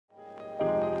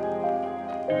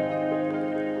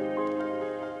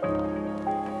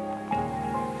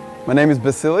My name is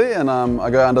Basili and I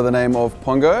go under the name of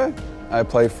Pongo. I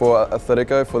play for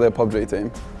Athletico for their PUBG team.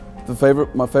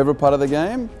 My favourite part of the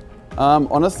game?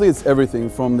 Honestly, it's everything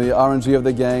from the RNG of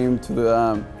the game to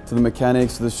the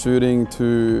mechanics, to the shooting,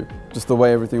 to just the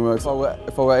way everything works.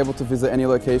 If I were able to visit any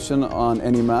location on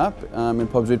any map in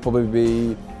PUBG, it'd probably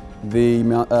be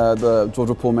the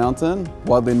Georgia Pool Mountain,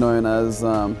 widely known as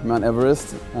Mount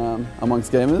Everest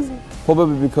amongst gamers.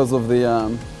 Probably because of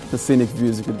the scenic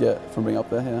views you could get from being up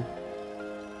there. Yeah.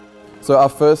 So our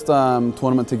first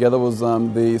tournament together was the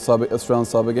Australian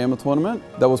Cyber Gamer tournament.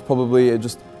 That was probably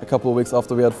just a couple of weeks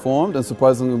after we had formed, and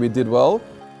surprisingly we did well.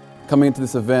 Coming into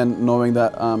this event knowing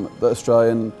that the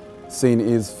Australian scene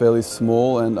is fairly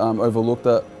small and overlooked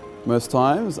at most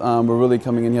times, we're really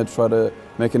coming in here to try to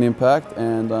make an impact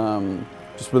and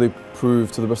just really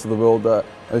prove to the rest of the world that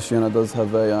Oceania does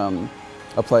have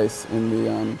a place in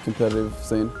the competitive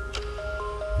scene.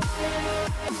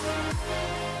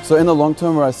 So in the long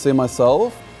term, where I see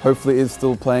myself, hopefully is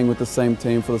still playing with the same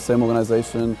team for the same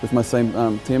organisation, with my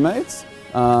same teammates,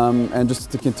 and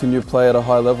just to continue to play at a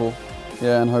high level,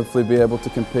 yeah, and hopefully be able to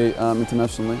compete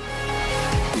internationally.